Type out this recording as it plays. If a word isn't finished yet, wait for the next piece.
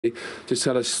Just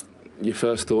tell us your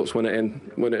first thoughts when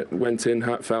it went in,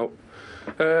 how it felt.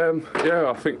 Yeah,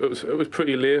 I think it was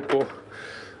pretty late, but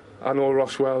I know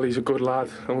Ross well. He's a good lad.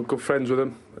 I'm good friends with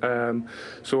him.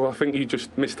 So I think he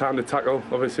just mistimed the tackle.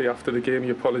 Obviously, after the game,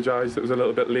 he apologised. It was a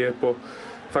little bit late, but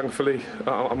thankfully,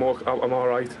 I'm all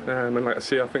right. And like I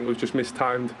say, I think it was just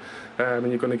mistimed. And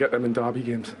you're going to get them in derby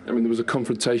games. I mean, there was a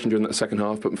confrontation during that second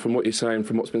half, but from what you're saying,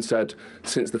 from what's been said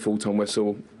since the full-time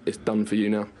whistle, it's done for you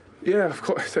now. Yeah, of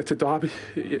course, it's a derby.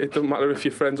 It doesn't matter if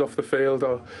your friend's off the field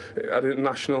or at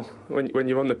international. When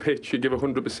you're on the pitch, you give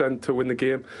 100% to win the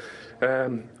game.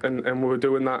 And we were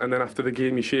doing that, and then after the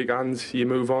game you shake hands, you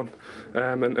move on,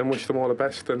 and wish them all the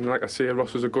best. And like I say,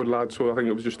 Ross was a good lad, so I think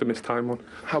it was just a missed time one.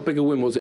 How big a win was it